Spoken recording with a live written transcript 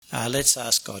Let's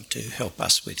ask God to help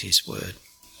us with his word.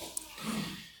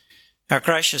 Our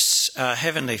gracious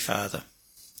Heavenly Father,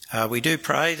 we do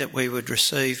pray that we would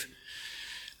receive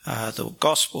the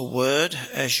gospel word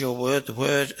as your word, the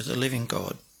word of the living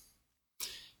God.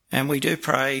 And we do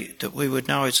pray that we would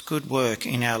know its good work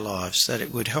in our lives, that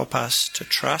it would help us to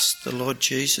trust the Lord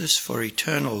Jesus for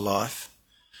eternal life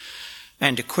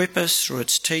and equip us through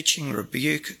its teaching,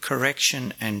 rebuke,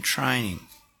 correction and training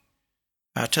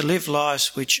to live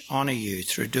lives which honour you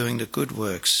through doing the good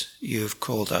works you have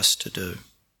called us to do.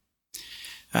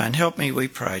 And help me, we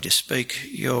pray, to speak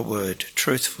your word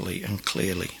truthfully and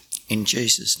clearly. In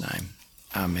Jesus' name,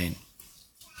 amen.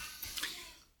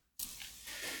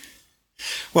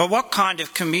 Well, what kind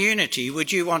of community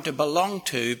would you want to belong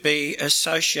to, be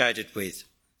associated with?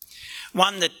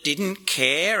 One that didn't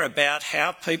care about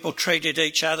how people treated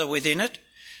each other within it?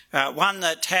 One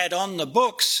that had on the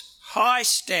books high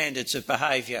standards of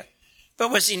behaviour,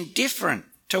 but was indifferent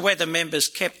to whether members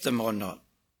kept them or not?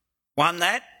 One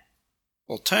that,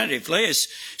 alternatively, as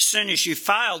soon as you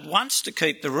failed once to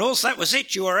keep the rules, that was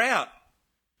it, you were out?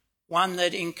 One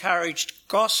that encouraged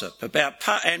gossip about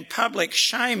and public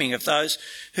shaming of those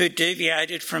who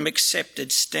deviated from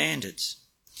accepted standards?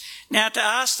 Now, to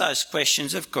ask those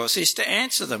questions, of course, is to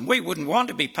answer them. We wouldn't want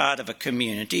to be part of a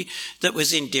community that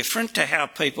was indifferent to how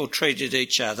people treated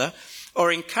each other or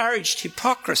encouraged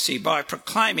hypocrisy by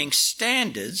proclaiming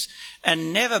standards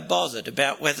and never bothered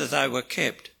about whether they were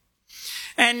kept.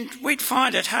 And we'd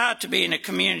find it hard to be in a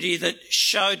community that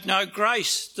showed no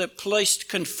grace, that policed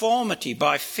conformity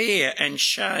by fear and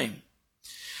shame.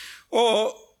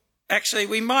 Or, actually,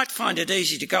 we might find it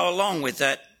easy to go along with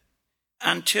that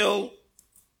until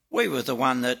we were the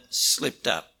one that slipped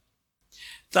up.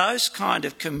 Those kind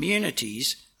of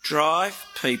communities drive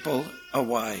people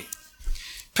away.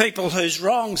 People whose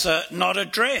wrongs are not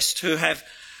addressed, who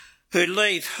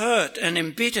leave hurt and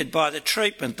embittered by the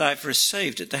treatment they've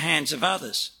received at the hands of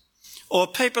others. Or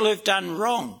people who've done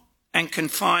wrong and can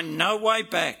find no way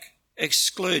back,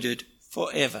 excluded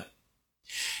forever.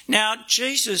 Now,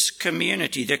 Jesus'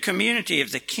 community, the community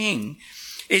of the King,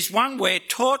 is one where,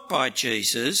 taught by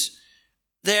Jesus,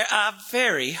 there are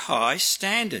very high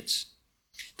standards.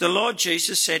 The Lord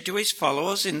Jesus said to his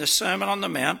followers in the Sermon on the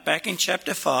Mount back in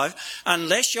chapter 5,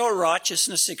 "Unless your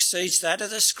righteousness exceeds that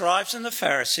of the scribes and the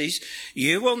Pharisees,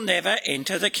 you will never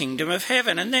enter the kingdom of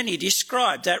heaven." And then he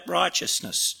described that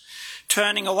righteousness: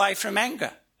 turning away from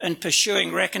anger and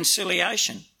pursuing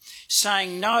reconciliation,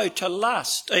 saying no to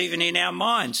lust, even in our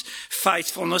minds,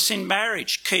 faithfulness in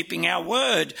marriage, keeping our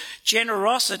word,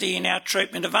 generosity in our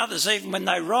treatment of others, even when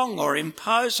they wrong or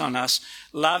impose on us,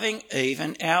 loving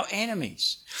even our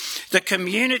enemies. The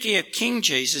community of King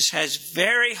Jesus has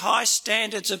very high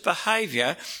standards of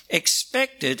behaviour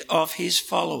expected of his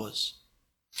followers.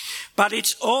 But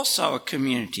it's also a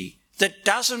community that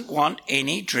doesn't want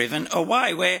any driven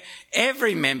away, where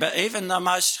every member, even the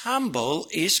most humble,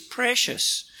 is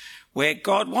precious. Where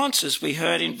God wants, as we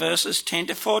heard in verses 10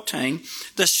 to 14,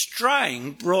 the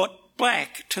straying brought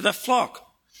back to the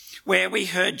flock. Where we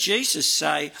heard Jesus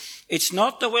say, "It's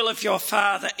not the will of your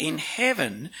Father in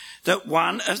heaven that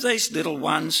one of these little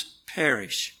ones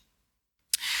perish."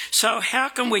 So how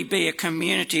can we be a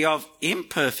community of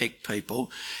imperfect people,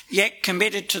 yet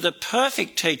committed to the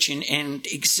perfect teaching and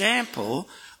example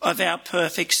of our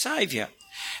perfect Saviour?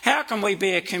 How can we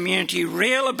be a community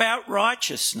real about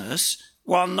righteousness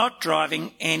while not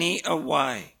driving any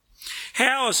away?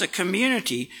 How, as a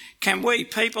community, can we,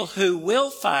 people who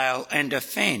will fail and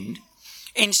offend,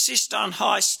 insist on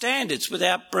high standards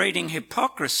without breeding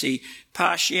hypocrisy,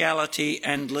 partiality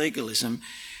and legalism?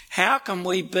 How can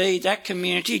we be that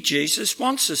community Jesus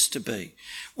wants us to be,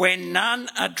 where none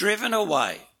are driven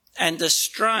away and the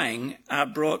straying are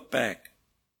brought back?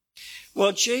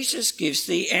 Well, Jesus gives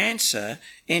the answer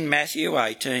in Matthew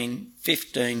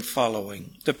 18:15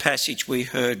 following, the passage we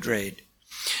heard read.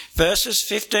 Verses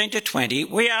 15 to 20,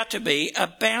 we are to be a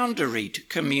boundaried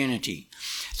community.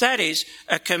 That is,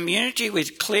 a community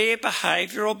with clear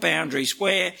behavioural boundaries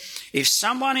where, if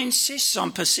someone insists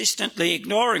on persistently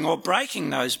ignoring or breaking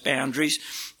those boundaries,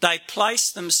 they place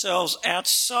themselves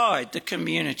outside the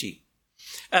community.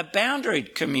 A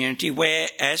boundaried community where,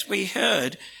 as we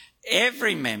heard,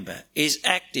 every member is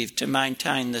active to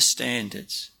maintain the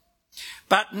standards.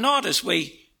 But not, as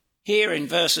we hear in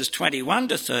verses 21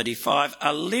 to 35,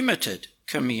 a limited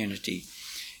community.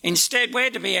 Instead,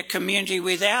 we're to be a community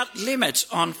without limits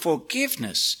on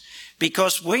forgiveness,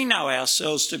 because we know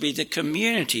ourselves to be the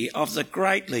community of the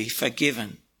greatly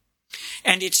forgiven.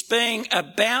 And it's being a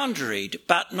boundaried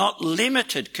but not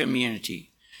limited community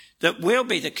that will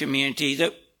be the community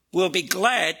that will be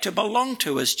glad to belong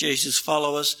to as Jesus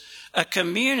followers, a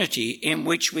community in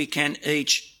which we can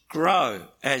each grow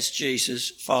as Jesus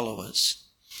followers.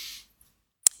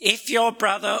 If your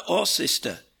brother or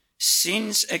sister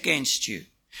sins against you,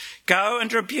 go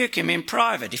and rebuke him in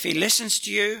private. If he listens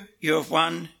to you, you have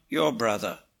won your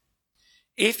brother.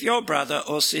 If your brother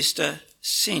or sister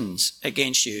sins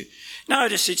against you.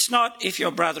 Notice it's not if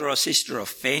your brother or sister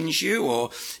offends you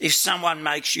or if someone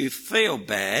makes you feel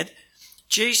bad.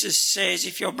 Jesus says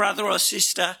if your brother or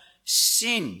sister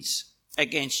sins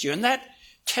against you. And that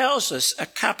tells us a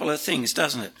couple of things,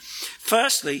 doesn't it?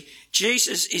 Firstly,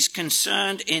 Jesus is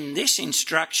concerned in this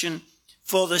instruction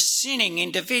for the sinning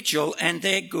individual and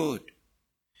their good.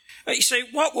 You see,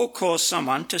 what will cause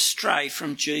someone to stray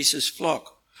from Jesus'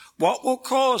 flock? What will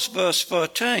cause, verse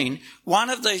 14, one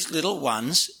of these little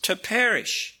ones to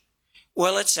perish?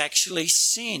 Well, it's actually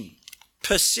sin,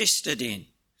 persisted in.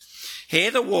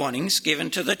 Hear the warnings given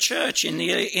to the church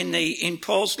in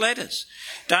Paul's letters.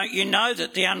 Don't you know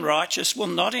that the unrighteous will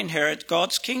not inherit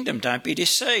God's kingdom? Don't be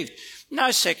deceived.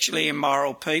 No sexually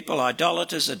immoral people,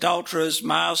 idolaters, adulterers,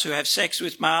 males who have sex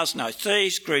with males, no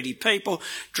thieves, greedy people,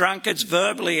 drunkards,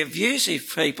 verbally abusive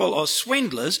people or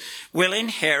swindlers will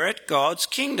inherit God's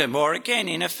kingdom. Or again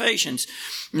in Ephesians,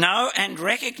 know and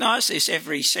recognise this,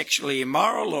 every sexually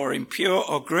immoral or impure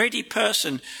or greedy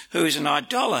person who is an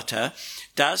idolater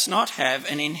does not have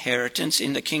an inheritance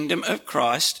in the kingdom of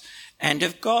Christ and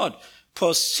of God.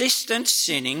 Persistent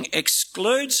sinning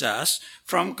excludes us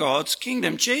from God's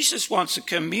kingdom. Jesus wants a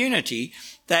community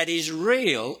that is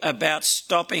real about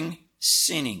stopping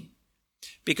sinning,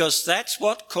 because that's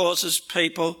what causes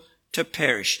people to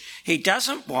perish. He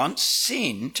doesn't want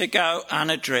sin to go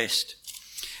unaddressed.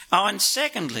 Oh, and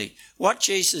secondly, what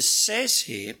Jesus says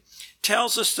here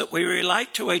tells us that we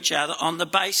relate to each other on the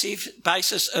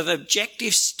basis of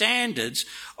objective standards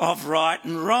of right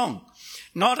and wrong,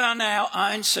 not on our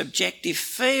own subjective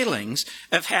feelings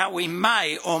of how we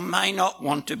may or may not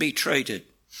want to be treated.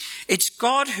 It's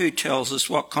God who tells us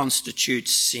what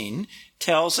constitutes sin,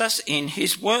 tells us in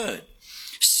his word.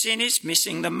 Sin is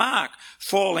missing the mark,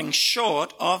 falling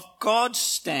short of God's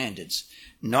standards,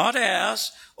 not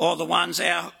ours or the ones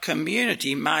our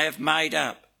community may have made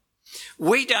up.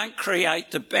 We don't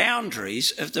create the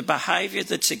boundaries of the behaviour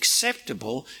that's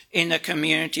acceptable in the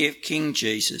community of King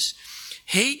Jesus.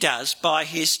 He does by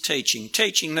his teaching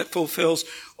that fulfills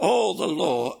all the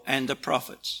law and the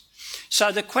prophets.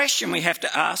 So the question we have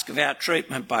to ask of our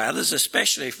treatment by others,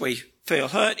 especially if we feel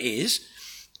hurt, is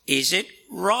it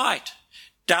right?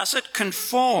 Does it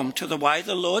conform to the way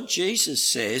the Lord Jesus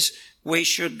says we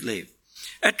should live?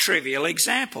 A trivial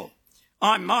example.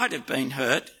 I might have been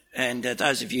hurt, and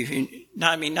those of you who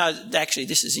know me know that actually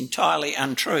this is entirely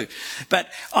untrue. But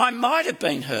I might have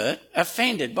been hurt,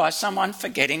 offended by someone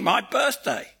forgetting my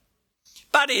birthday.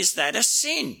 But is that a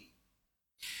sin?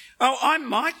 Oh, I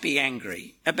might be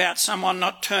angry about someone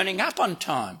not turning up on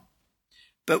time.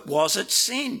 But was it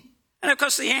sin? And of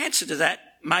course the answer to that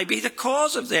may be the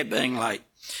cause of their being late.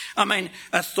 I mean,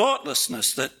 a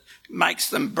thoughtlessness that makes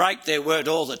them break their word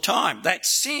all the time, that's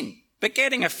sin. But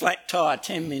getting a flat tyre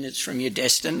 10 minutes from your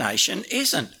destination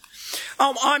isn't.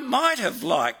 Oh, I might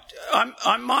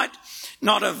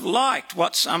not have liked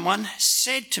what someone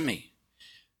said to me.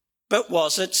 But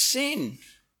was it sin?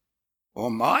 Or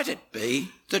might it be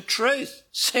the truth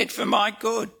said for my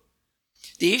good?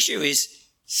 The issue is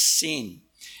sin.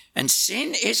 And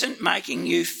sin isn't making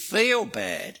you feel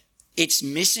bad. It's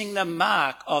missing the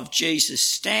mark of Jesus'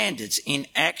 standards in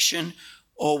action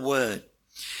or word.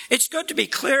 It's good to be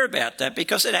clear about that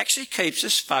because it actually keeps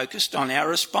us focused on our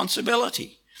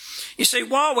responsibility. You see,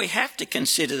 while we have to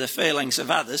consider the feelings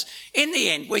of others, in the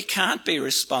end we can't be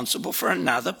responsible for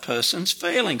another person's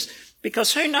feelings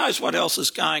because who knows what else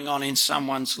is going on in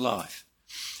someone's life.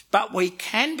 But we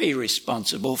can be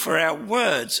responsible for our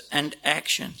words and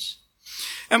actions.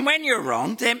 And when you're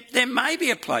wrong, there may be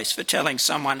a place for telling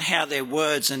someone how their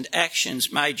words and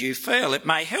actions made you feel. It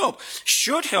may help,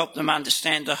 should help them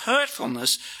understand the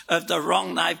hurtfulness of the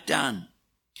wrong they've done.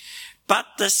 But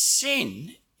the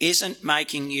sin isn't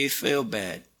making you feel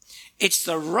bad. It's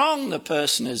the wrong the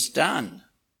person has done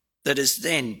that has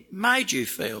then made you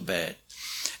feel bad.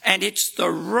 And it's the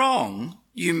wrong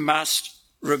you must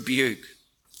rebuke.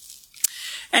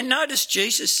 And notice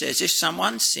Jesus says if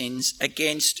someone sins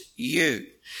against you.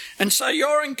 And so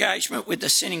your engagement with the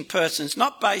sinning person is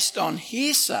not based on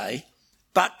hearsay,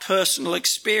 but personal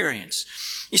experience.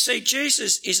 You see,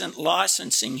 Jesus isn't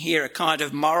licensing here a kind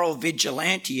of moral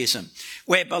vigilantism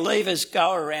where believers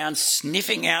go around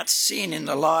sniffing out sin in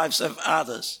the lives of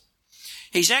others.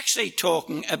 He's actually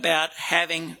talking about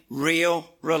having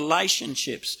real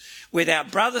relationships with our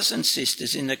brothers and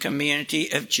sisters in the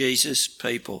community of Jesus'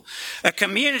 people. A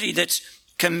community that's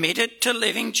committed to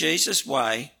living Jesus'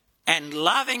 way and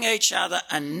loving each other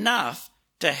enough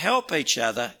to help each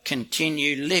other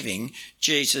continue living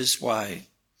Jesus' way.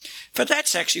 For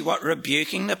that's actually what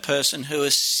rebuking the person who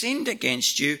has sinned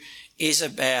against you is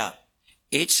about.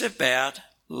 It's about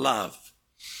love.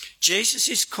 Jesus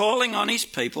is calling on his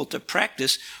people to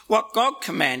practice what God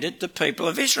commanded the people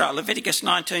of Israel. Leviticus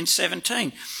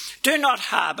 19:17. Do not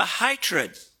harbour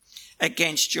hatred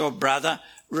against your brother.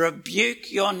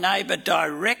 Rebuke your neighbour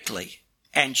directly,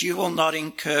 and you will not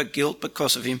incur guilt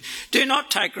because of him. Do not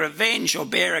take revenge or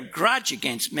bear a grudge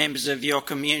against members of your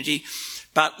community,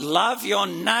 but love your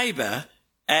neighbour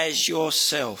as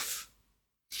yourself.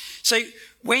 See,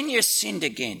 when you're sinned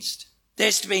against,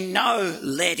 there's to be no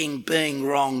letting being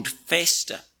wronged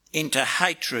fester into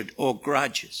hatred or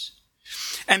grudges.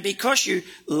 And because you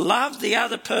love the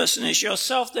other person as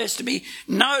yourself, there's to be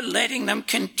no letting them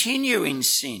continue in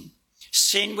sin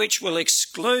which will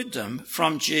exclude them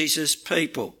from Jesus'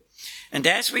 people. And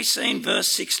as we see in verse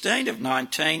 16 of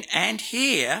 19, and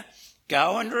here,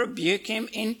 go and rebuke him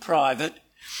in private,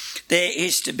 there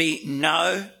is to be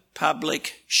no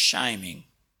public shaming.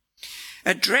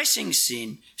 Addressing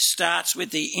sin starts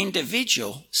with the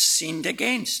individual sinned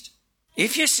against.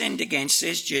 If you're sinned against,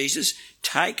 says Jesus,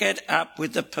 take it up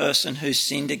with the person who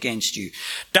sinned against you.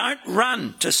 Don't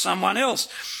run to someone else.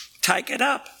 Take it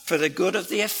up for the good of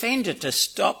the offender to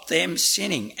stop them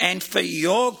sinning and for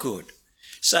your good,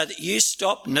 so that you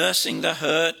stop nursing the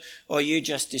hurt or you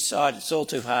just decide it's all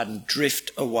too hard and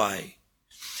drift away.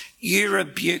 You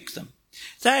rebuke them.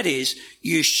 That is,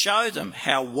 you show them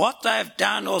how what they have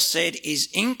done or said is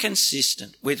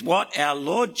inconsistent with what our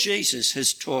Lord Jesus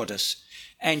has taught us,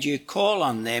 and you call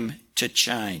on them to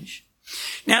change.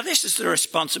 Now, this is the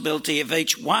responsibility of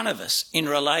each one of us in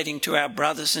relating to our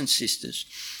brothers and sisters.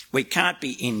 We can't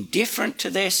be indifferent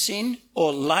to their sin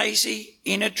or lazy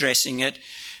in addressing it,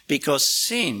 because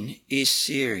sin is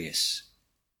serious.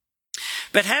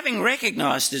 But having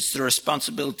recognised it's the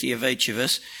responsibility of each of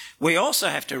us, we also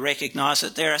have to recognise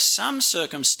that there are some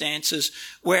circumstances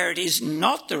where it is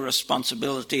not the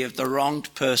responsibility of the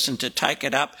wronged person to take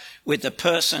it up with the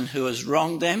person who has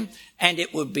wronged them, and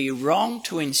it would be wrong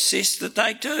to insist that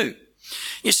they do.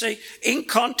 You see, in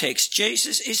context,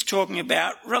 Jesus is talking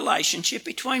about relationship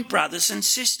between brothers and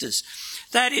sisters.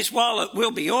 That is, while it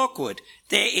will be awkward,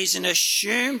 there is an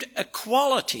assumed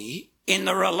equality in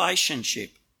the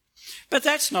relationship. But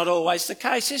that's not always the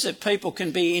case, is it? People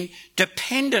can be in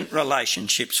dependent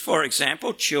relationships, for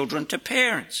example, children to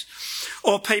parents.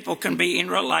 Or people can be in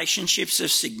relationships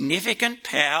of significant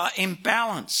power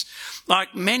imbalance,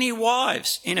 like many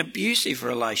wives in abusive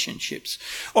relationships.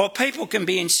 Or people can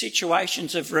be in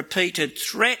situations of repeated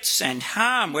threats and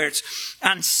harm where it's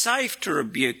unsafe to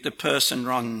rebuke the person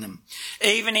wronging them.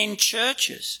 Even in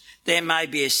churches, there may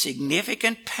be a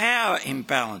significant power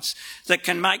imbalance that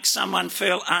can make someone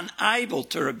feel unable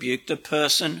to rebuke the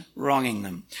person wronging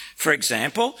them. For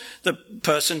example, the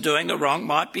person doing the wrong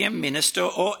might be a minister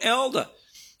or elder,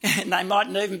 and they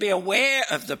mightn't even be aware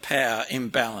of the power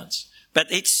imbalance,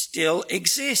 but it still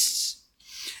exists.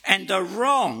 And the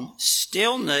wrong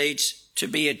still needs to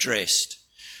be addressed,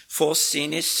 for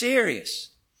sin is serious,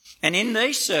 and in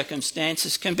these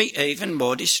circumstances can be even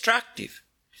more destructive.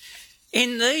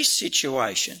 In these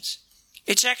situations,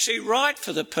 it's actually right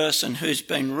for the person who's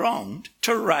been wronged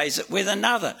to raise it with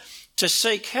another, to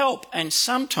seek help and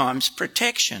sometimes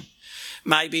protection.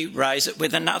 Maybe raise it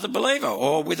with another believer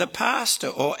or with a pastor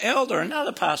or elder,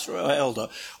 another pastor or elder.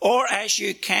 Or, as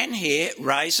you can hear,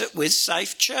 raise it with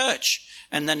Safe Church,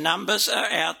 and the numbers are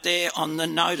out there on the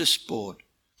notice board.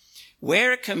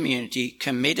 We're a community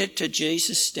committed to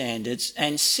Jesus' standards,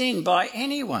 and sin by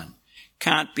anyone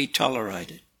can't be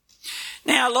tolerated.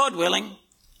 Now, Lord willing,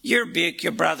 you rebuke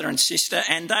your brother and sister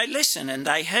and they listen and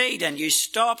they heed and you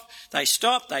stop, they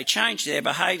change their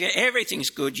behaviour, everything's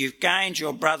good, you've gained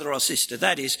your brother or sister.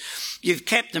 That is, you've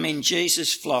kept them in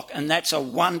Jesus' flock, and that's a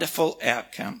wonderful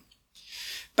outcome.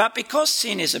 But because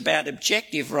sin is about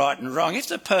objective right and wrong, if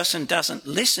the person doesn't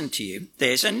listen to you,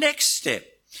 there's a next step.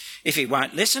 If he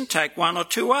won't listen, take one or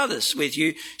two others with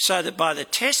you, so that by the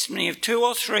testimony of 2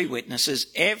 or 3 witnesses,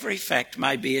 every fact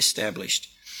may be established.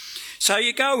 So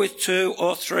you go with 2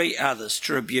 or 3 others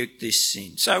to rebuke this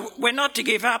sin. So we're not to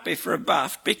give up if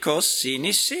rebuffed, because sin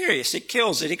is serious. It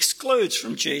kills, it excludes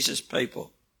from Jesus'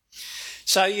 people.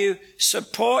 So you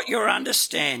support your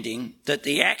understanding that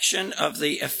the action of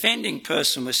the offending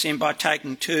person was sin by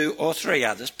taking 2 or 3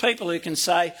 others. People who can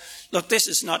say, look, this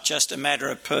is not just a matter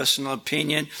of personal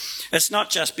opinion. It's not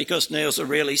just because Neil's a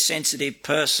really sensitive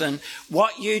person.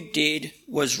 What you did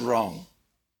was wrong.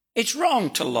 It's wrong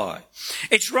to lie.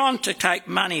 It's wrong to take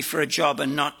money for a job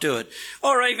and not do it.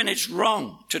 Or even it's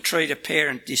wrong to treat a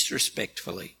parent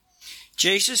disrespectfully.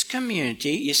 Jesus'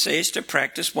 community, you see, is to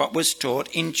practice what was taught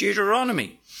in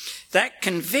Deuteronomy. That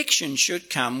conviction should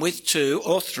come with 2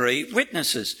 or 3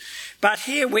 witnesses. But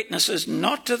here witnesses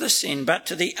not to the sin, but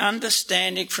to the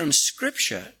understanding from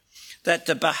Scripture that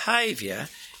the behaviour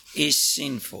is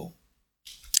sinful.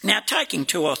 Now, taking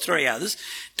 2 or 3 others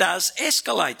does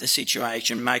escalate the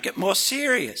situation, make it more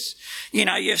serious. You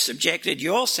know, you've subjected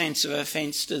your sense of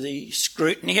offence to the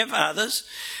scrutiny of others,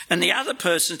 and the other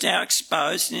person's now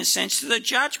exposed, in a sense, to the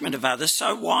judgment of others.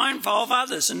 So why involve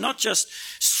others and not just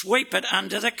sweep it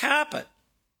under the carpet?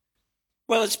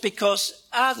 Well, it's because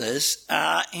others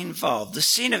are involved. The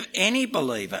sin of any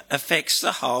believer affects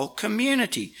the whole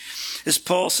community. As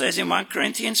Paul says in 1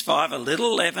 Corinthians 5, a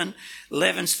little leaven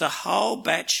leavens the whole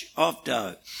batch of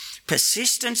dough.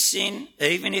 Persistent sin,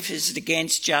 even if it's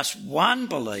against just one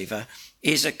believer,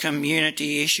 is a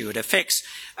community issue. It affects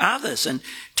others, and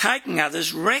taking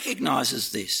others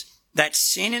recognises this, that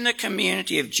sin in the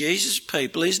community of Jesus'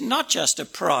 people is not just a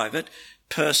private,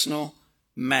 personal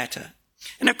matter.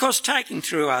 And of course, taking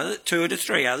 2 to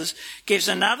 3 others gives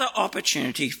another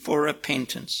opportunity for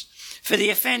repentance, for the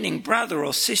offending brother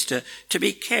or sister to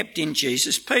be kept in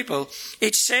Jesus' people.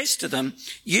 It says to them,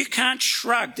 you can't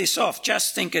shrug this off,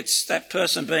 just think it's that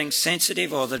person being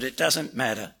sensitive or that it doesn't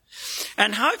matter.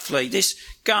 And hopefully this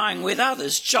going with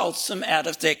others jolts them out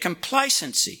of their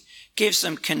complacency, gives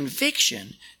them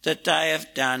conviction that they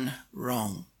have done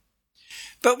wrong.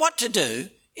 But what to do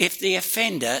if the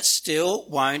offender still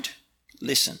won't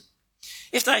listen?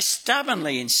 If they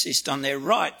stubbornly insist on their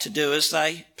right to do as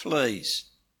they please?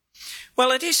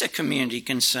 Well, it is a community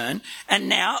concern, and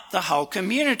now the whole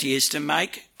community is to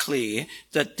make clear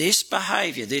that this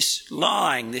behaviour, this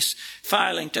lying, this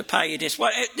failing to pay your debts,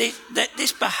 that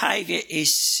this behaviour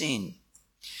is sin.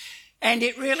 And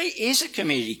it really is a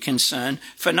community concern,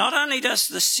 for not only does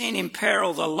the sin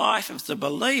imperil the life of the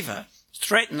believer,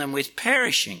 threaten them with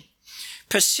perishing,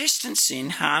 persistent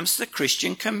sin harms the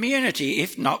Christian community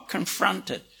if not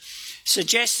confronted,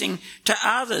 suggesting to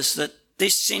others that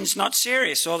this sin's not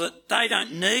serious or that they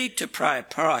don't need to pay a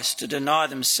price to deny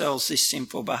themselves this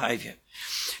sinful behaviour.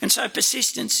 And so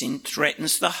persistent sin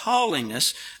threatens the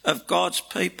holiness of God's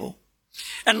people.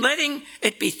 And letting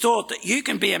it be thought that you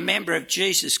can be a member of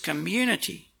Jesus'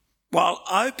 community while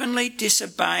openly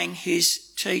disobeying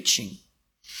his teaching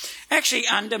actually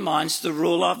undermines the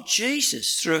rule of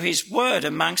Jesus through his word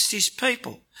amongst his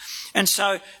people, and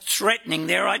so threatening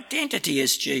their identity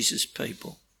as Jesus'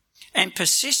 people. And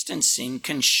persistent sin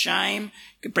can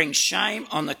bring shame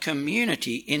on the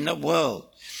community in the world,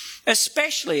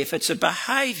 especially if it's a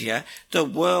behaviour the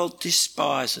world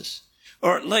despises,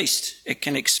 or at least it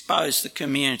can expose the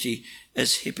community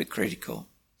as hypocritical.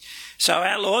 So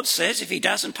our Lord says if he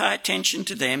doesn't pay attention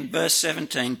to them, verse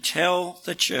 17, tell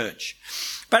the church.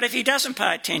 But if he doesn't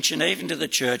pay attention even to the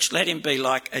church, let him be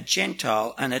like a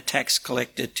Gentile and a tax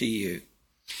collector to you.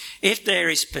 If there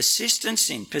is persistent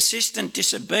sin, persistent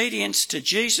disobedience to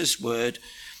Jesus' word,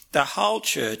 the whole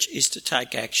church is to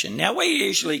take action. Now, we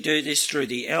usually do this through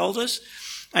the elders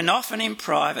and often in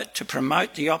private to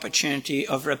promote the opportunity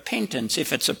of repentance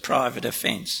if it's a private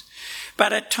offence.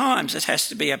 But at times it has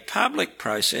to be a public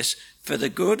process for the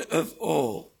good of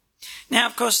all. Now,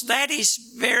 of course, that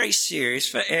is very serious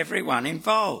for everyone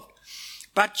involved.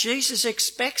 But Jesus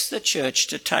expects the church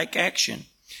to take action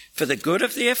for the good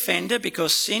of the offender,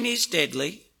 because sin is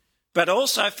deadly, but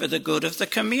also for the good of the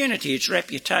community, its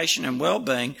reputation and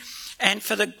well-being, and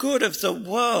for the good of the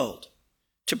world,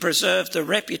 to preserve the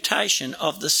reputation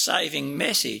of the saving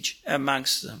message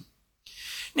amongst them.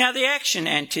 Now, the action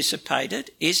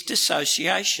anticipated is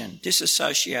disassociation,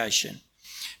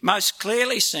 most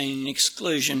clearly seen in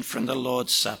exclusion from the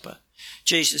Lord's Supper.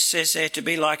 Jesus says they're to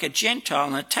be like a Gentile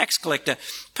and a tax collector,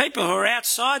 people who are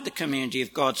outside the community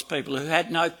of God's people, who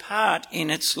had no part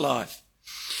in its life.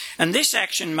 And this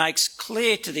action makes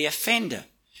clear to the offender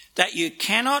that you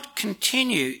cannot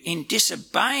continue in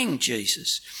disobeying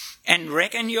Jesus and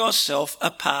reckon yourself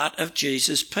a part of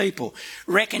Jesus' people,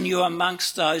 reckon you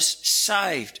amongst those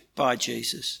saved by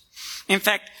Jesus. In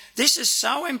fact, this is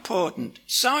so important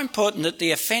that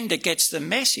the offender gets the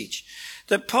message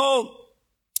that Paul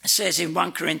says in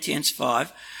 1 Corinthians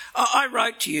 5, I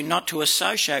wrote to you not to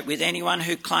associate with anyone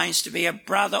who claims to be a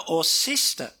brother or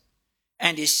sister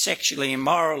and is sexually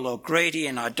immoral or greedy,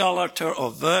 an idolater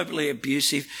or verbally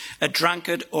abusive, a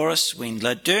drunkard or a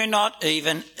swindler. Do not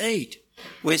even eat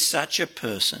with such a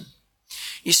person.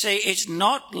 You see, it's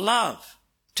not love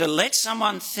to let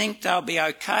someone think they'll be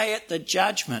okay at the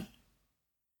judgment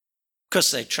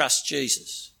because they trust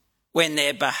Jesus, when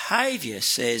their behaviour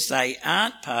says they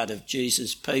aren't part of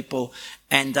Jesus' people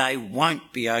and they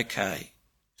won't be okay.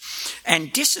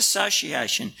 And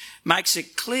disassociation makes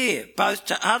it clear, both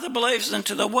to other believers and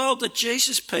to the world, that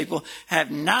Jesus' people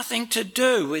have nothing to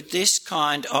do with this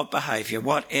kind of behaviour,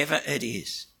 whatever it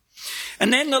is.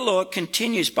 And then the Lord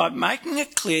continues by making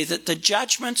it clear that the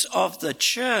judgments of the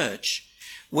church,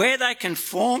 where they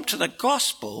conform to the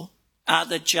gospel, are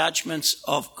the judgments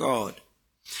of God.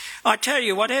 I tell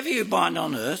you, whatever you bind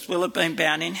on earth will have been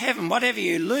bound in heaven. Whatever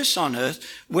you loose on earth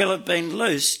will have been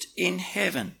loosed in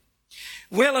heaven.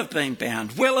 Will have been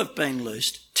bound, will have been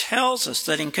loosed, tells us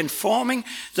that in conforming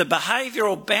the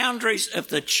behavioural boundaries of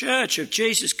the church of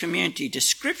Jesus' community to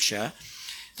Scripture,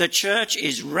 the church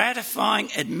is ratifying,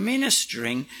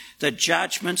 administering the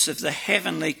judgments of the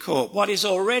heavenly court. What is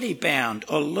already bound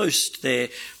or loosed there,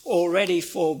 already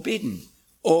forbidden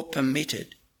or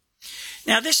permitted.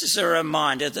 Now, this is a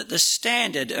reminder that the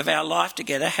standard of our life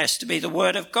together has to be the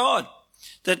Word of God,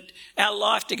 that our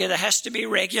life together has to be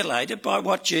regulated by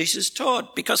what Jesus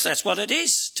taught, because that's what it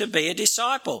is to be a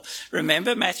disciple.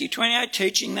 Remember Matthew 28,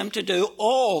 teaching them to do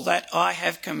all that I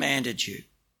have commanded you.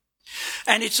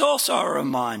 And it's also a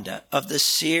reminder of the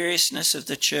seriousness of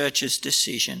the church's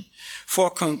decision. For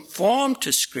conformed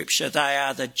to Scripture, they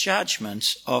are the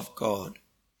judgments of God.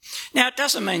 Now, it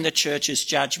doesn't mean the church's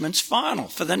judgment's final,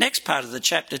 for the next part of the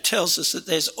chapter tells us that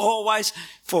there's always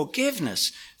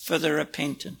forgiveness for the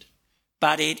repentant.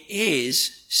 But it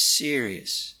is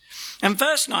serious. And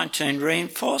verse 19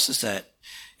 reinforces that.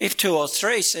 If 2 or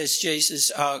 3, says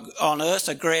Jesus, on earth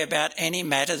agree about any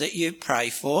matter that you pray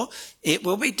for, it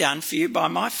will be done for you by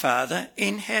my Father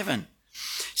in heaven.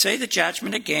 See, the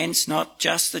judgment again is not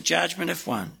just the judgment of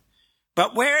one.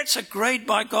 But where it's agreed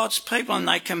by God's people and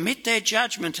they commit their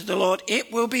judgment to the Lord,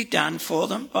 it will be done for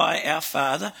them by our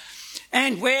Father.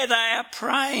 And where they are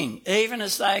praying, even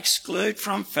as they exclude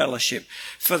from fellowship,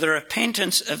 for the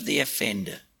repentance of the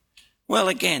offender, well,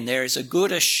 again, there is a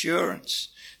good assurance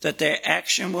that their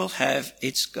action will have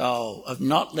its goal of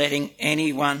not letting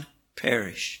anyone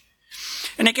perish.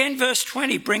 And again, verse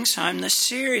 20 brings home the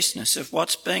seriousness of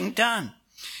what's being done,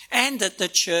 and that the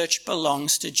church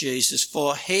belongs to Jesus,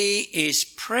 for he is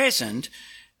present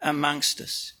amongst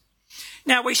us.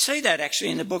 Now, we see that actually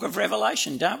in the book of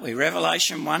Revelation, don't we?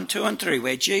 Revelation 1, 2 and 3,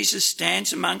 where Jesus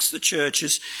stands amongst the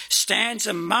churches, stands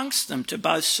amongst them to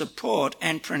both support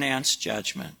and pronounce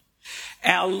judgment.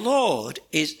 Our Lord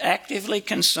is actively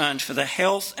concerned for the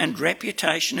health and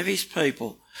reputation of his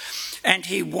people, and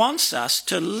he wants us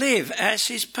to live as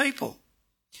his people.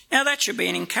 Now, that should be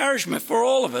an encouragement for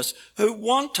all of us who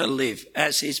want to live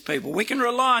as his people. We can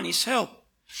rely on his help.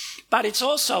 But it's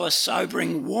also a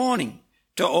sobering warning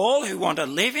to all who want to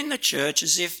live in the church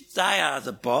as if they are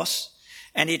the boss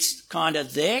and it's kind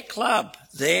of their club,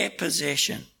 their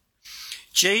possession.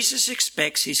 Jesus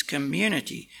expects his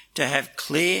community to have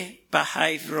clear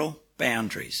behavioural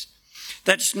boundaries.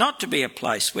 That's not to be a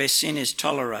place where sin is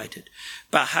tolerated.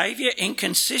 Behaviour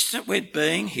inconsistent with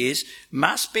being his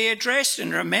must be addressed,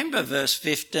 and remember verse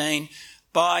 15,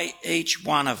 by each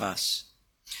one of us.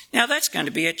 Now that's going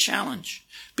to be a challenge,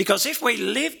 because if we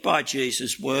live by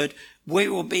Jesus' word, we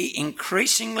will be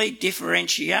increasingly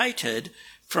differentiated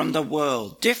from the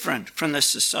world, different from the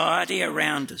society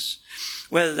around us,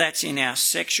 whether that's in our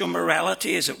sexual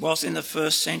morality as it was in the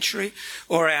first century,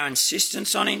 or our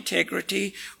insistence on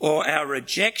integrity, or our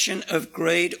rejection of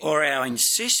greed, or our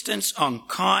insistence on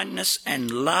kindness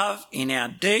and love in our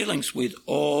dealings with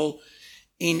all,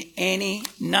 in any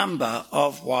number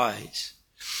of ways.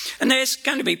 And there's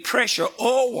going to be pressure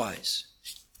always,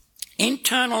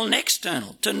 internal and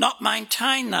external, to not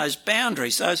maintain those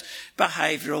boundaries, those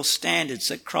behavioural standards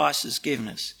that Christ has given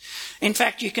us. In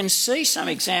fact, you can see some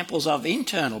examples of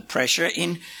internal pressure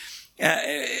in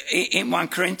 1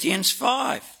 Corinthians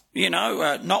 5.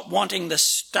 Not wanting the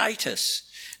status,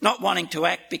 not wanting to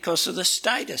act because of the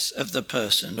status of the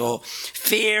person, or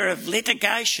fear of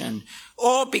litigation,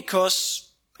 or because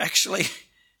actually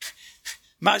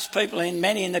most people,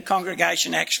 many in the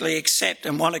congregation, actually accept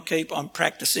and want to keep on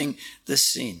practicing the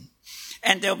sin.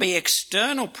 And there'll be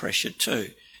external pressure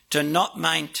too to not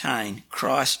maintain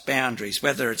Christ's boundaries,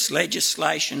 whether it's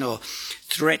legislation or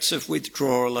threats of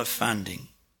withdrawal of funding.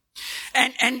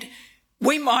 And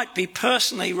we might be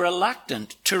personally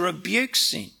reluctant to rebuke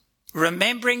sin,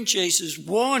 remembering Jesus'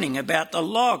 warning about the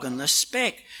log and the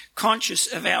speck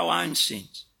conscious of our own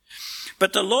sins.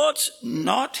 But the Lord's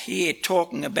not here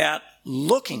talking about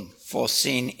looking for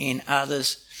sin in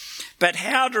others, but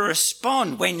how to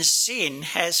respond when sin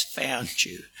has found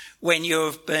you, when you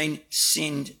have been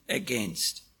sinned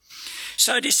against.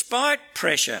 So despite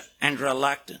pressure and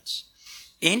reluctance,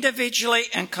 individually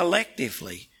and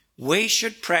collectively, we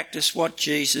should practice what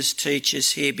Jesus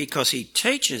teaches here, because he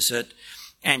teaches it,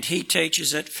 and he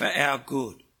teaches it for our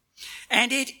good.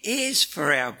 And it is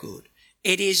for our good.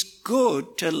 It is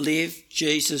good to live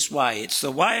Jesus' way. It's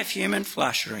the way of human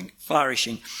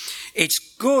flourishing. It's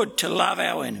good to love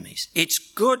our enemies. It's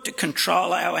good to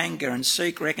control our anger and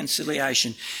seek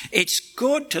reconciliation. It's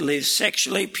good to live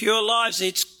sexually pure lives.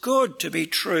 It's good to be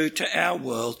true to our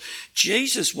world.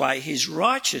 Jesus' way, his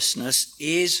righteousness,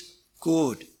 is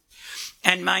good.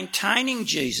 And maintaining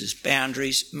Jesus'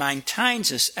 boundaries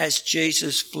maintains us as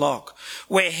Jesus' flock,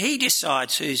 where he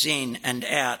decides who's in and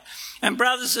out. And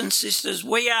brothers and sisters,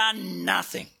 we are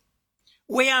nothing.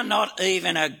 We are not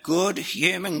even a good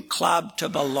human club to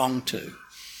belong to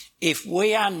if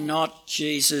we are not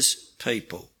Jesus'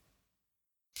 people.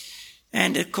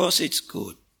 And of course it's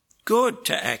good. Good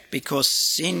to act because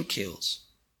sin kills.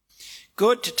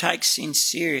 Good to take sin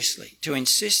seriously, to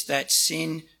insist that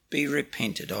sin be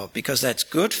repented of, because that's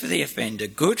good for the offender,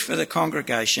 good for the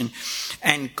congregation,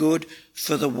 and good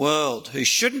for the world, who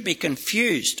shouldn't be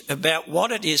confused about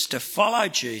what it is to follow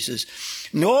Jesus,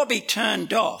 nor be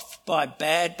turned off by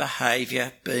bad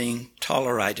behaviour being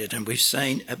tolerated. And we've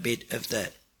seen a bit of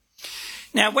that.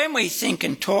 Now, when we think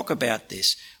and talk about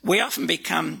this, we often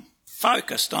become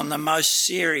focused on the most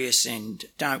serious end,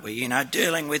 don't we?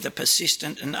 Dealing with the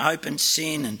persistent and open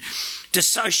sin and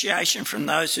dissociation from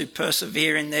those who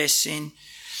persevere in their sin.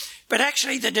 But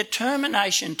actually the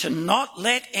determination to not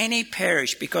let any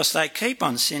perish because they keep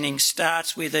on sinning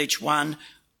starts with each one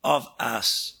of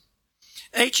us.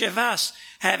 Each of us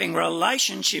having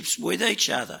relationships with each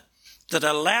other that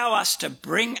allow us to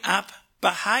bring up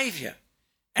behaviour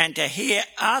and to hear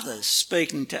others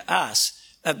speaking to us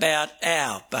about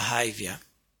our behaviour.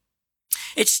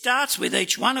 It starts with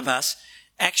each one of us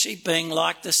actually being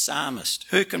like the psalmist,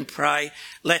 who can pray,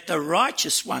 "Let the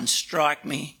righteous one strike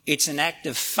me. It's an act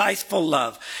of faithful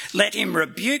love. Let him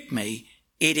rebuke me.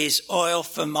 It is oil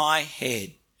for my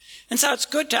head." And so it's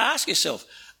good to ask yourself,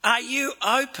 are you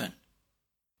open?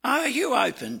 Are you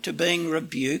open to being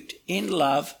rebuked in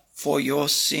love for your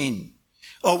sin?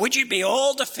 Or would you be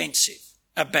all defensive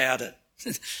about it?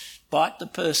 Bite the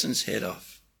person's head off.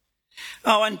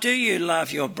 Oh, and do you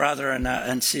love your brother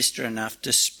and sister enough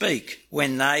to speak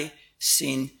when they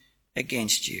sin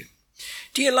against you?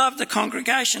 Do you love the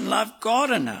congregation, love God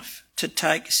enough to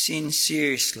take sin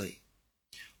seriously?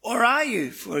 Or are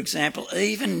you, for example,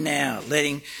 even now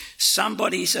letting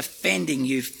somebody's offending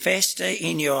you fester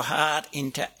in your heart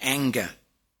into anger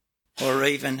or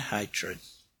even hatred?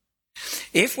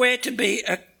 If we're to be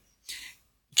a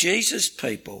Jesus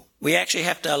people, we actually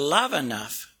have to love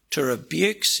enough to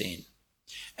rebuke sin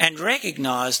and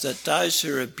recognise that those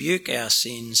who rebuke our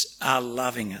sins are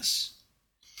loving us.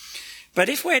 But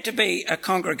if we're to be a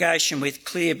congregation with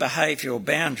clear behavioural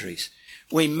boundaries,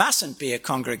 we mustn't be a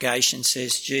congregation,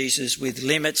 says Jesus, with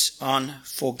limits on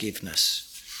forgiveness.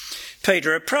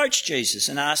 Peter approached Jesus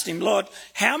and asked him, "Lord,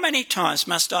 how many times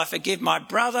must I forgive my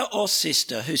brother or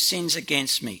sister who sins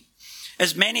against me?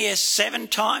 As many as 7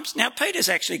 times?" Now, Peter's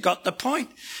actually got the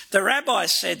point. The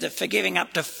rabbis said that forgiving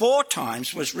up to 4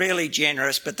 times was really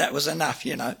generous, but that was enough,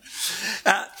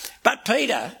 But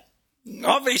Peter,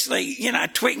 obviously,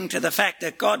 twigging to the fact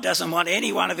that God doesn't want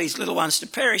any one of his little ones to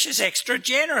perish, is extra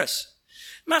generous.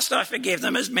 Must I forgive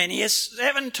them as many as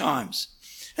 7 times?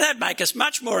 That'd make us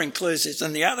much more inclusive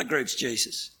than the other groups,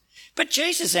 Jesus. But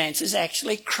Jesus' answer is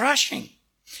actually crushing.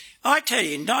 I tell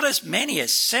you, not as many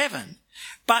as 7,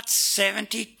 but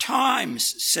 70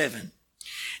 times 7.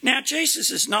 Now,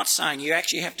 Jesus is not saying you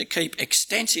actually have to keep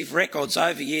extensive records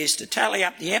over years to tally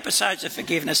up the episodes of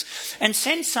forgiveness and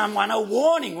send someone a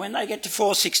warning when they get to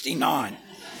 469,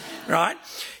 right?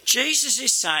 Jesus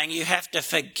is saying you have to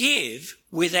forgive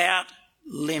without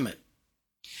limit.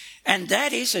 And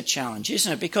that is a challenge,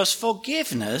 isn't it? Because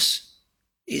forgiveness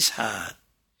is hard.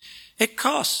 It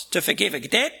costs. To forgive a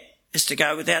debt is to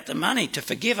go without the money. To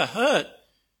forgive a hurt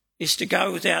is to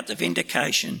go without the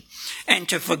vindication. And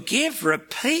to forgive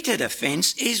repeated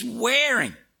offence is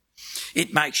wearing.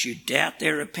 It makes you doubt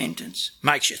their repentance,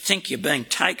 makes you think you're being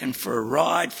taken for a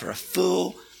ride, for a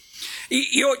fool.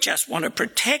 You just want to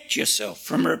protect yourself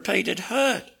from repeated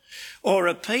hurt or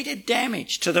repeated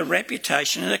damage to the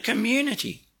reputation of the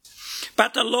community.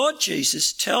 But the Lord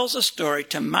Jesus tells a story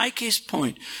to make his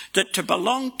point that to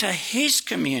belong to his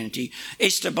community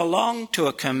is to belong to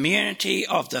a community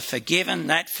of the forgiven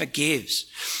that forgives.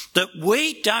 That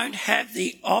we don't have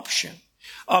the option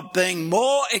of being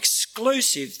more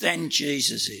exclusive than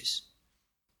Jesus is.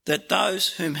 That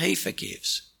those whom he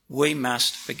forgives, we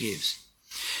must forgive.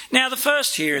 Now, the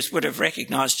first hearers would have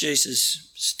recognised Jesus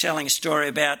telling a story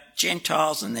about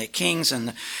Gentiles and their kings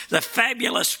and the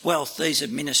fabulous wealth these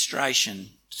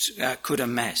administrations could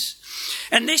amass.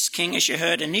 And this king, as you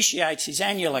heard, initiates his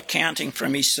annual accounting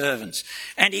from his servants.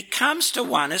 And he comes to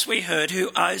one, as we heard,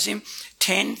 who owes him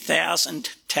 10,000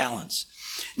 talents.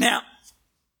 Now,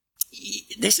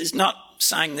 this is not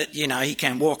saying that, he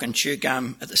can walk and chew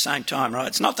gum at the same time, right?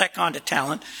 It's not that kind of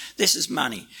talent. This is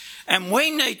money. And we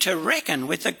need to reckon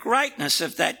with the greatness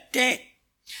of that debt.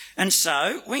 And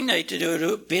so we need to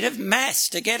do a bit of maths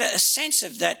to get a sense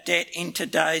of that debt in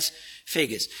today's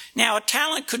figures. Now, a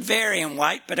talent could vary in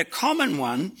weight, but a common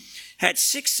one had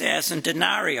 6,000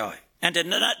 denarii. And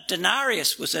a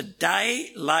denarius was a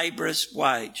day labourer's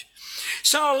wage.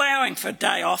 So allowing for a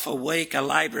day off a week, a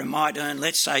labourer might earn,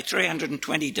 let's say,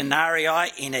 320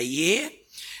 denarii in a year.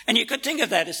 And you could think of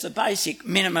that as the basic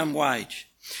minimum wage.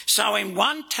 So in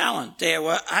 1 talent, there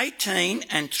were 18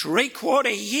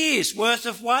 3/4 years worth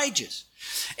of wages.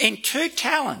 In 2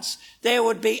 talents, there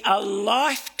would be a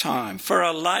lifetime for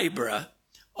a labourer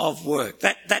of work.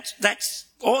 That's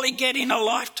all he get in a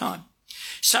lifetime.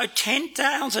 So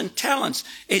 10,000 talents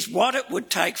is what it would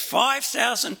take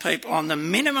 5,000 people on the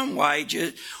minimum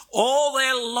wages all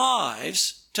their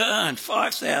lives to earn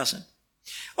 5,000.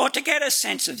 Or to get a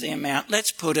sense of the amount,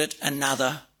 let's put it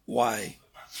another way.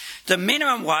 The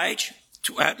minimum wage,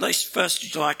 at least 1st of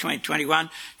July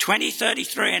 2021,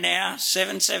 $20.33 an hour,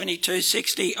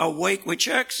 $772.60 a week, which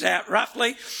works out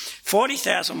roughly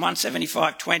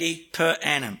 $40,175.20 per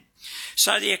annum.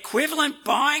 So the equivalent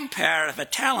buying power of a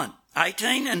talent,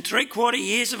 18 3/4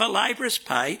 years of a labourer's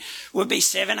pay, would be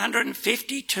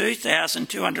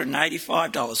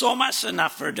 $752,285, almost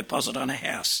enough for a deposit on a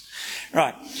house.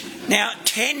 Right. Now,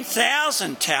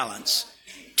 10,000 talents,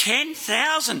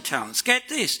 get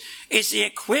this, is the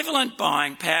equivalent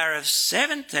buying power of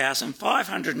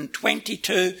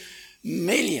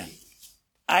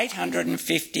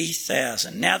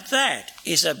 $7,522,850,000. Now that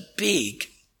is a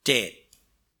big debt.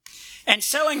 And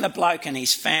selling the bloke and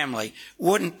his family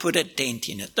wouldn't put a dent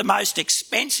in it. The most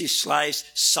expensive slaves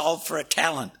sold for a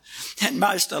talent, and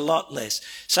most a lot less.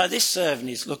 So this servant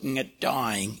is looking at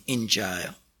dying in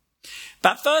jail.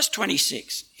 But verse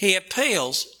 26, he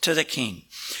appeals to the king.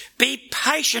 Be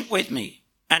patient with me,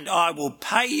 and I will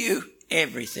pay you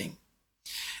everything.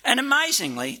 And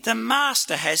amazingly, the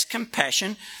master has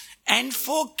compassion and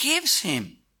forgives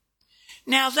him.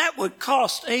 Now that would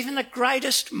cost even the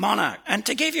greatest monarch. And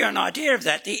to give you an idea of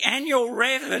that, the annual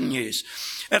revenues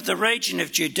of the region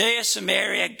of Judea,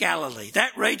 Samaria, Galilee,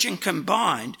 that region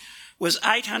combined was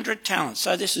 800 talents.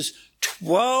 So this is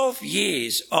 12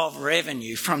 years of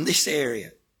revenue from this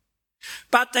area.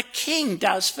 But the king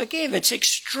does forgive. It's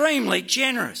extremely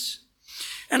generous.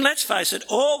 And let's face it,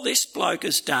 all this bloke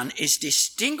has done is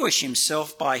distinguish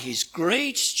himself by his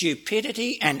greed,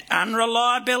 stupidity and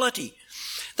unreliability.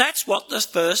 That's what the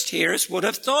first hearers would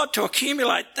have thought. To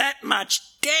accumulate that much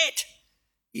debt,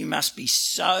 you must be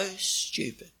so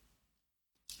stupid.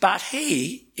 But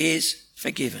he is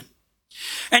forgiven.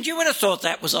 And you would have thought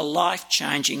that was a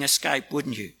life-changing escape,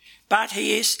 wouldn't you? But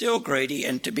he is still greedy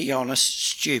and, to be honest,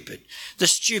 stupid. The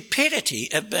stupidity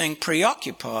of being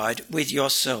preoccupied with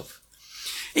yourself.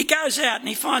 He goes out and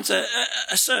he finds a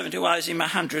servant who owes him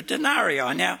 100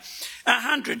 denarii. Now,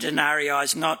 100 denarii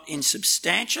is not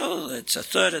insubstantial. It's a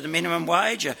third of the minimum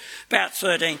wage, about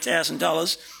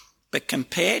 $13,000. But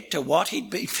compared to what he'd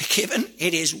been forgiven,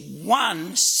 it is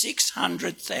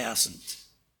 1/600,000.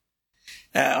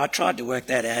 I tried to work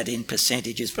that out in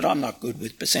percentages, but I'm not good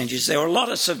with percentages. There were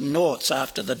lots of noughts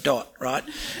after the dot, right?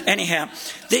 Anyhow,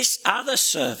 this other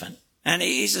servant, and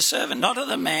he's a servant not of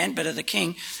the man but of the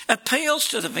king, appeals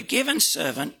to the forgiven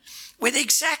servant with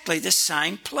exactly the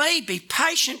same plea. Be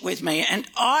patient with me and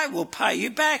I will pay you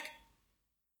back.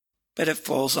 But it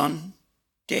falls on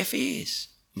deaf ears.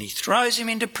 And he throws him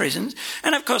into prison.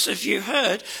 And of course, as you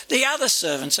heard, the other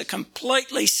servants are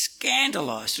completely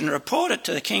scandalised and report it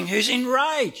to the king, who's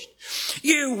enraged.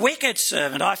 You wicked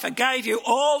servant, I forgave you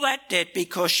all that debt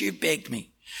because you begged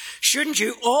me. Shouldn't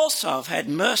you also have had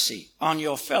mercy on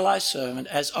your fellow servant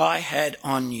as I had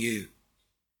on you?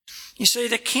 You see,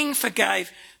 the king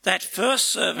forgave that first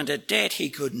servant a debt he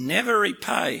could never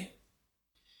repay,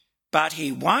 but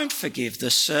he won't forgive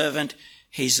the servant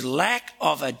his lack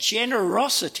of a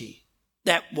generosity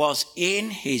that was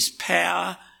in his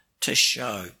power to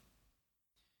show.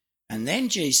 And then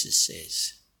Jesus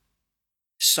says,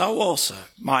 so also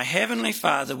my heavenly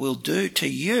Father will do to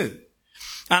you,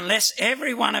 unless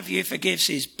every one of you forgives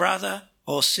his brother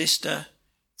or sister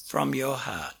from your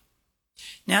heart.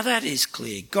 Now that is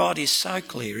clear. God is so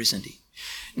clear, isn't he?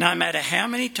 No matter how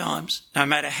many times, no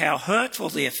matter how hurtful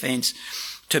the offence,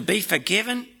 to be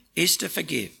forgiven is to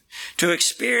forgive. To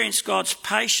experience God's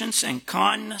patience and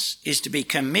kindness is to be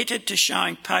committed to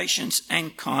showing patience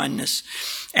and kindness.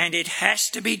 And it has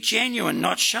to be genuine,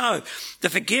 not show. The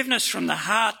forgiveness from the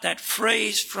heart that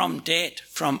frees from debt,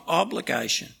 from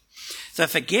obligation. The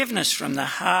forgiveness from the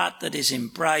heart that has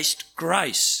embraced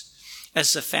grace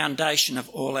as the foundation of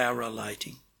all our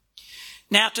relating.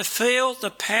 Now, to feel the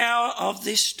power of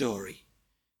this story,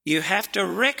 you have to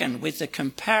reckon with the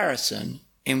comparison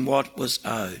in what was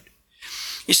owed.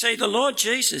 You see, the Lord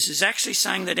Jesus is actually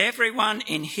saying that everyone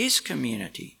in his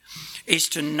community is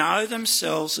to know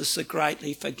themselves as the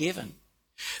greatly forgiven.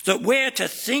 That we're to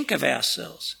think of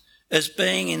ourselves as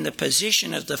being in the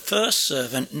position of the first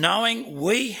servant, knowing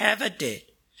we have a debt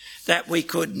that we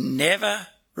could never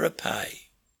repay,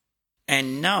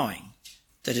 and knowing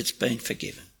that it's been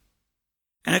forgiven.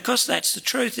 And of course that's the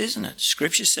truth, isn't it?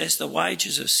 Scripture says the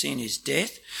wages of sin is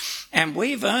death, and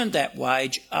we've earned that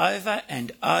wage over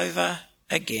and over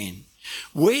again.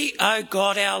 We owe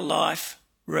God our life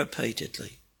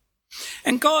repeatedly.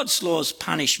 And God's law's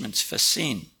punishments for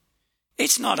sin,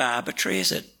 it's not arbitrary,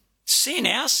 is it? Sin,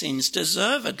 our sin's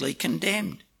deservedly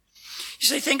condemned. You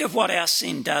see, think of what our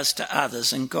sin does to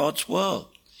others and God's world.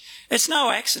 It's no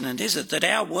accident, is it, that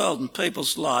our world and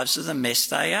people's lives are the mess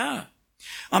they are.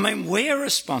 I mean, we're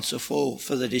responsible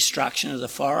for the destruction of the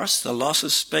forests, the loss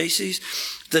of species,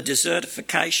 the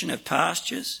desertification of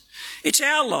pastures. It's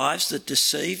our lives that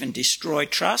deceive and destroy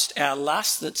trust, our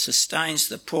lust that sustains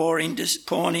the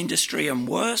porn industry and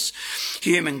worse,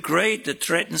 human greed that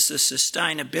threatens the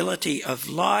sustainability of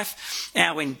life,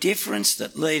 our indifference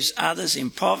that leaves others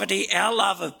in poverty, our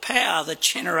love of power that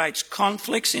generates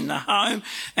conflicts in the home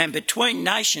and between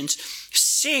nations.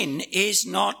 Sin is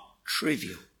not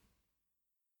trivial.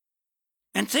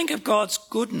 And think of God's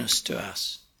goodness to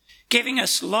us, giving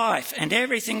us life and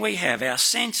everything we have, our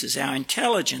senses, our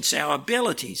intelligence, our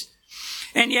abilities.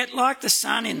 And yet, like the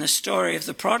son in the story of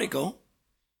the prodigal,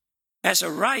 as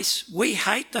a race, we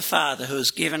hate the Father who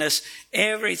has given us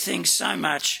everything so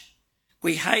much.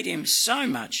 We hate him so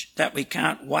much that we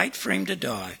can't wait for him to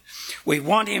die. We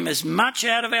want him as much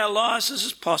out of our lives as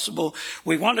is possible.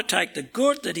 We want to take the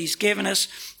good that he's given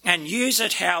us and use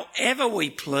it however we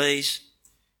please,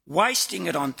 wasting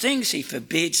it on things he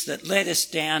forbids that let us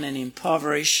down and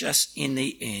impoverish us in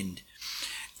the end.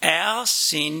 Our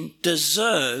sin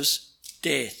deserves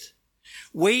death.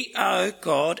 We owe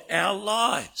God our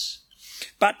lives.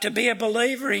 But to be a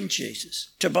believer in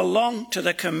Jesus, to belong to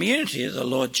the community of the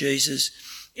Lord Jesus,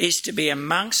 is to be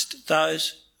amongst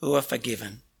those who are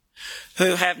forgiven,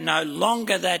 who have no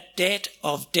longer that debt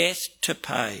of death to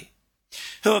pay,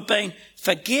 who have been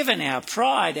forgiven our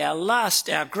pride, our lust,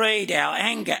 our greed, our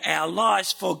anger, our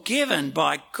lies, forgiven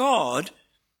by God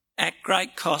at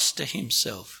great cost to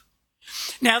himself.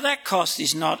 Now that cost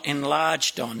is not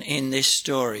enlarged on in this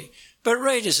story, but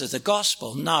readers of the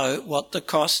gospel know what the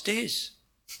cost is.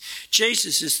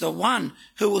 Jesus is the one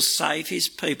who will save his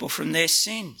people from their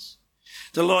sins.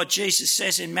 The Lord Jesus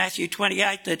says in Matthew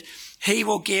 28 that he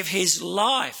will give his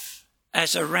life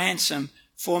as a ransom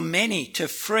for many to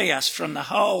free us from the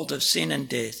hold of sin and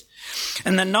death.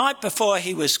 And the night before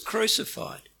he was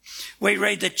crucified, we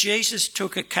read that Jesus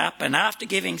took a cup and after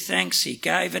giving thanks, he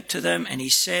gave it to them and he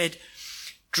said,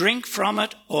 "Drink from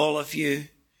it, all of you,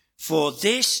 for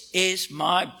this is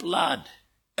my blood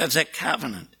of the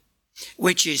covenant,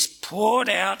 which is poured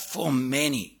out for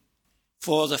many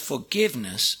for the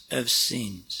forgiveness of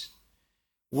sins."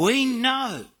 We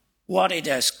know what it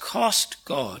has cost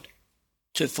God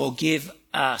to forgive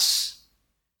us,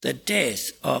 the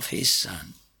death of his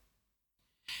Son.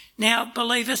 Now,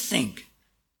 believer, think,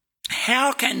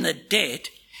 how can the debt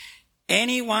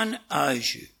anyone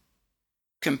owes you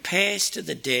compares to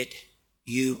the debt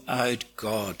you owed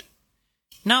God?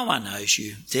 No one owes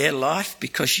you their life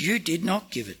because you did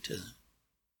not give it to them.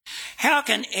 How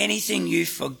can anything you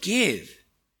forgive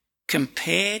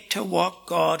compare to what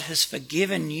God has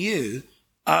forgiven you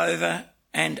over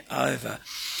and over?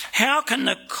 How can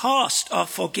the cost of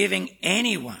forgiving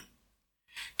anyone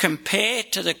compare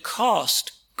to the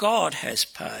cost God has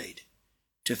paid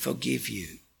to forgive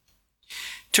you?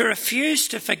 To refuse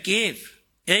to forgive,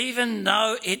 even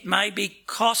though it may be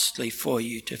costly for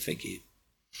you to forgive,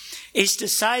 is to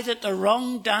say that the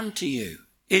wrong done to you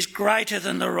is greater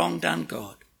than the wrong done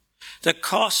God. The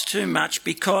cost too much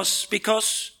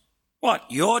because what?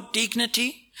 Your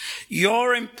dignity,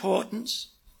 your importance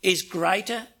is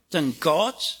greater than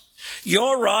God's.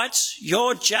 Your rights,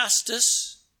 your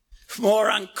justice, more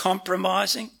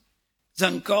uncompromising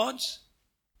than God's.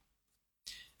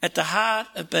 At the heart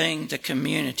of being the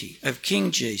community of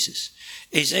King Jesus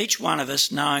is each one of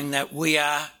us knowing that we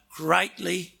are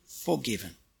greatly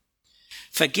forgiven.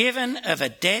 Forgiven of a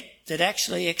debt that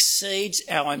actually exceeds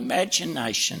our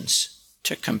imaginations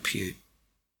to compute.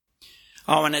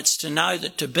 Oh, and it's to know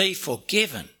that to be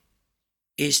forgiven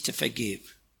is to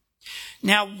forgive.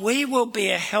 Now, we will be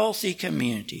a healthy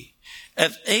community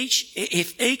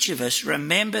if each of us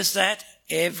remembers that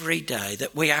every day,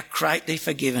 that we are greatly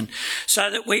forgiven, so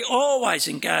that we always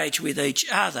engage with each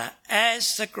other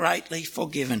as the greatly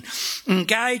forgiven.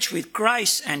 Engage with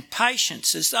grace and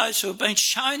patience as those who have been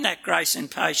shown that grace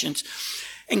and patience.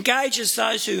 Engage as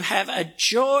those who have a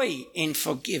joy in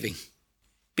forgiving,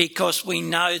 because we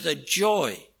know the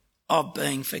joy of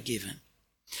being forgiven.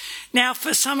 Now,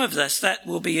 for some of us, that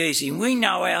will be easy. We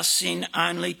know our sin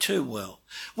only too well.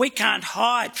 We can't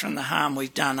hide from the harm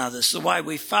we've done others, the way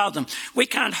we've failed them. We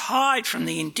can't hide from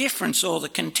the indifference or the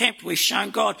contempt we've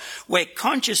shown God. We're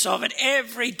conscious of it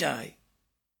every day.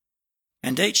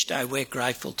 And each day we're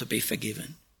grateful to be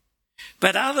forgiven.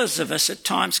 But others of us at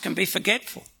times can be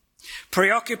forgetful,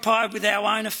 preoccupied with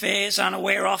our own affairs,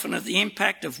 unaware often of the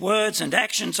impact of words and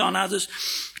actions on others,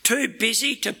 too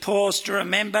busy to pause to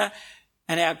remember,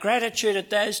 and our gratitude at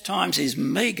those times is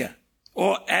meagre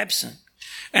or absent,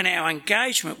 and our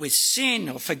engagement with sin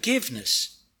or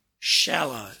forgiveness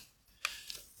shallow.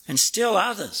 And still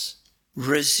others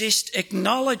resist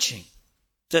acknowledging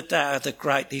that they are the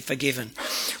greatly forgiven,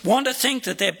 want to think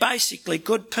that they're basically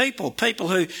good people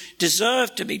who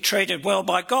deserve to be treated well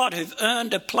by God, who've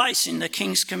earned a place in the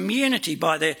King's community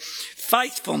by their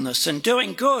faithfulness and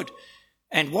doing good,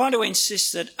 and want to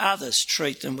insist that others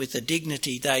treat them with the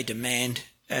dignity they demand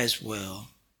as well.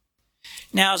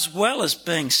 Now, as well as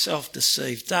being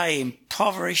self-deceived, they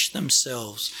impoverish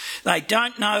themselves. They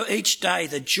don't know each day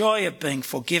the joy of being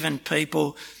forgiven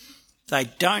people. They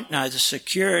don't know the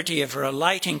security of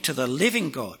relating to the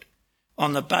living God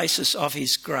on the basis of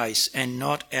his grace and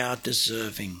not our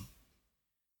deserving.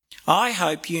 I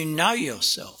hope you know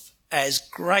yourself as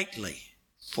greatly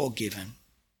forgiven.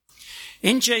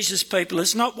 In Jesus' people,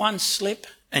 it's not one slip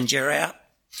and you're out.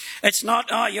 It's not,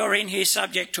 oh, you're in here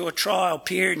subject to a trial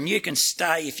period and you can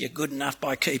stay if you're good enough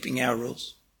by keeping our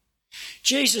rules.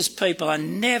 Jesus' people are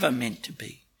never meant to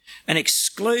be an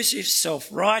exclusive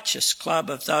self-righteous club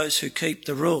of those who keep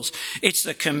the rules. It's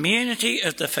the community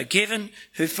of the forgiven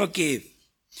who forgive.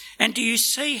 And do you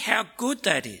see how good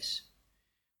that is?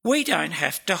 We don't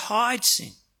have to hide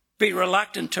sin, be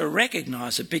reluctant to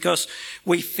recognise it because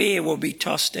we fear we'll be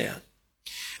tossed out.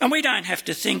 And we don't have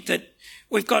to think that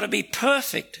we've got to be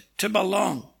perfect to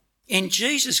belong. In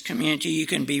Jesus' community, you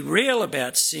can be real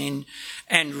about sin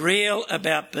and real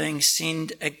about being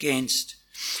sinned against.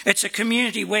 It's a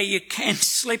community where you can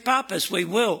slip up, as we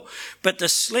will, but the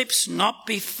slips not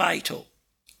be fatal,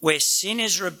 where sin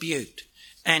is rebuked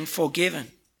and forgiven.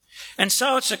 And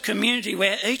so it's a community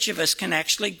where each of us can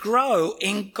actually grow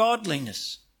in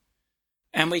godliness.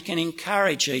 And we can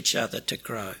encourage each other to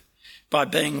grow by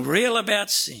being real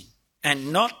about sin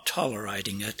and not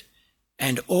tolerating it,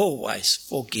 and always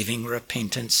forgiving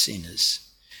repentant sinners.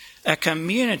 A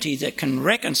community that can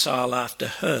reconcile after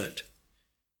hurt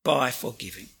by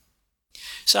forgiving.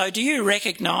 So do you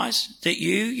recognise that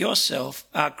you yourself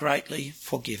are greatly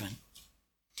forgiven?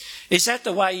 Is that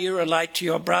the way you relate to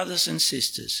your brothers and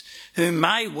sisters who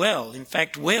may well, in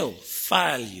fact will,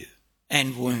 fail you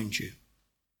and wound you?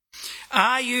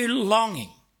 Are you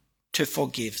longing to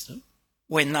forgive them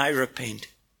when they repent,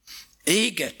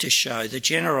 eager to show the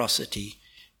generosity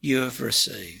you have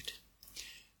received?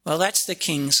 Well, that's the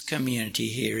King's community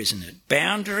here, isn't it?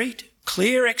 Boundaried,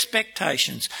 clear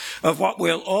expectations of what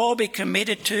we'll all be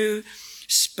committed to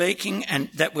speaking, and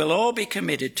that we'll all be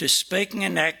committed to speaking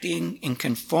and acting in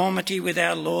conformity with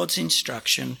our Lord's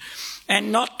instruction and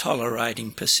not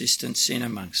tolerating persistent sin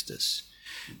amongst us.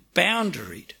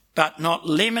 Boundaried, but not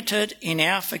limited in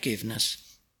our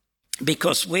forgiveness,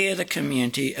 because we're the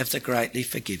community of the greatly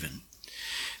forgiven.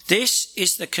 This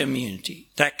is the community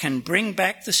that can bring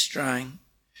back the straying,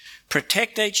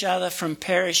 protect each other from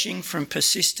perishing from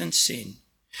persistent sin.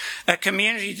 A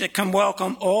community that can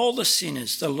welcome all the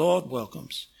sinners the Lord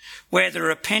welcomes, where the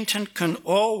repentant can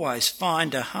always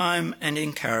find a home and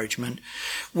encouragement,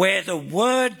 where the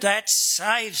word that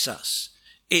saves us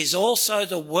is also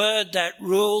the word that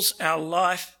rules our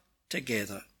life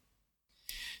together.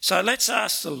 So let's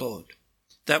ask the Lord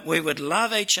that we would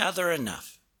love each other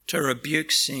enough to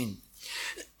rebuke sin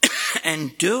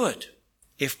and do it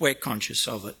if we're conscious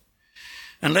of it.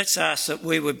 And let's ask that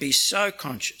we would be so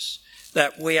conscious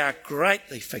that we are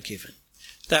greatly forgiven,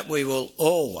 that we will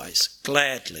always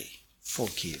gladly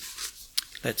forgive.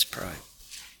 Let's pray.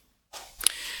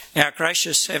 Our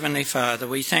gracious Heavenly Father,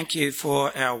 we thank you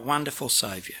for our wonderful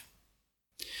Saviour.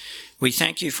 We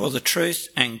thank you for the truth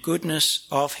and goodness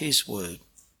of his word.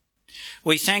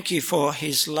 We thank you for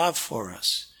his love for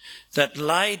us, that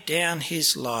laid down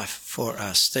his life for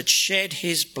us, that shed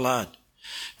his blood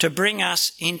to bring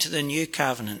us into the new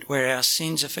covenant where our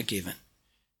sins are forgiven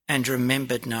and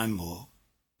remembered no more.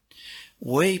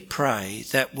 We pray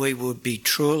that we would be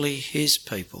truly his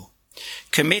people,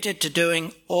 committed to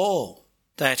doing all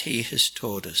that he has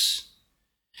taught us,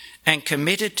 and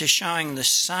committed to showing the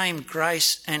same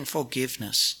grace and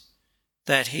forgiveness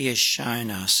that he has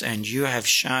shown us and you have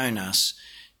shown us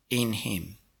in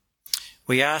him.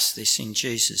 We ask this in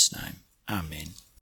Jesus' name. Amen.